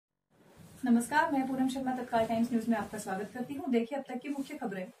नमस्कार, मैं पूनम शर्मा तत्काल टाइम्स न्यूज में आपका स्वागत करती हूँ। देखिए अब तक की मुख्य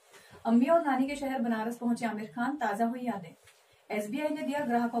खबरें। अम्मी और नानी के शहर बनारस पहुंचे आमिर खान, ताजा हुई यादें। एसबीआई ने दिया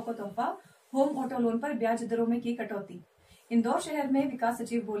ग्राहकों को तोहफा, होम ऑटो लोन पर ब्याज दरों में की कटौती। इंदौर शहर में विकास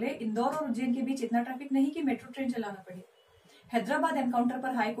सचिव बोले, इंदौर और उज्जैन के बीच इतना ट्रैफिक नहीं कि मेट्रो ट्रेन चलाना पड़े। हैदराबाद एनकाउंटर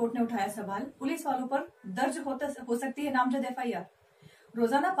पर हाईकोर्ट ने उठाया सवाल, पुलिस वालों पर दर्ज हो सकती है नामजद एफआईआर।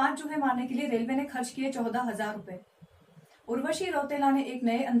 रोजाना 5 चूहे मारने के लिए रेलवे ने खर्च किए 14,000 रुपए। उर्वशी रौतेला ने एक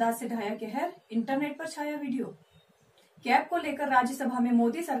नए अंदाज से ढाया कहर, इंटरनेट पर छाया वीडियो। कैब को लेकर राज्यसभा में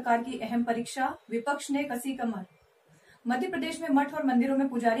मोदी सरकार की अहम परीक्षा, विपक्ष ने कसी कमर। मध्य प्रदेश में मठ और मंदिरों में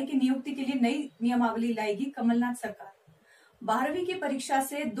पुजारी की नियुक्ति के लिए नई नियमावली लाएगी कमलनाथ सरकार। 12वीं की परीक्षा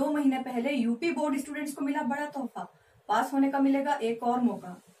से 2 महीने पहले यूपी बोर्ड स्टूडेंट्स को मिला बड़ा तोहफा, पास होने का मिलेगा एक और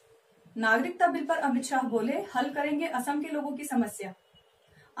मौका। नागरिकता बिल पर अमित शाह बोले, हल करेंगे असम के लोगों की समस्या।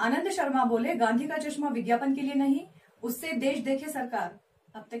 आनंद शर्मा बोले, गांधी का चश्मा विज्ञापन के लिए नहीं, उससे देश देखे सरकार।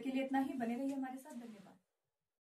 अब तक के लिए इतना ही, बने रहिए हमारे साथ। धन्यवाद।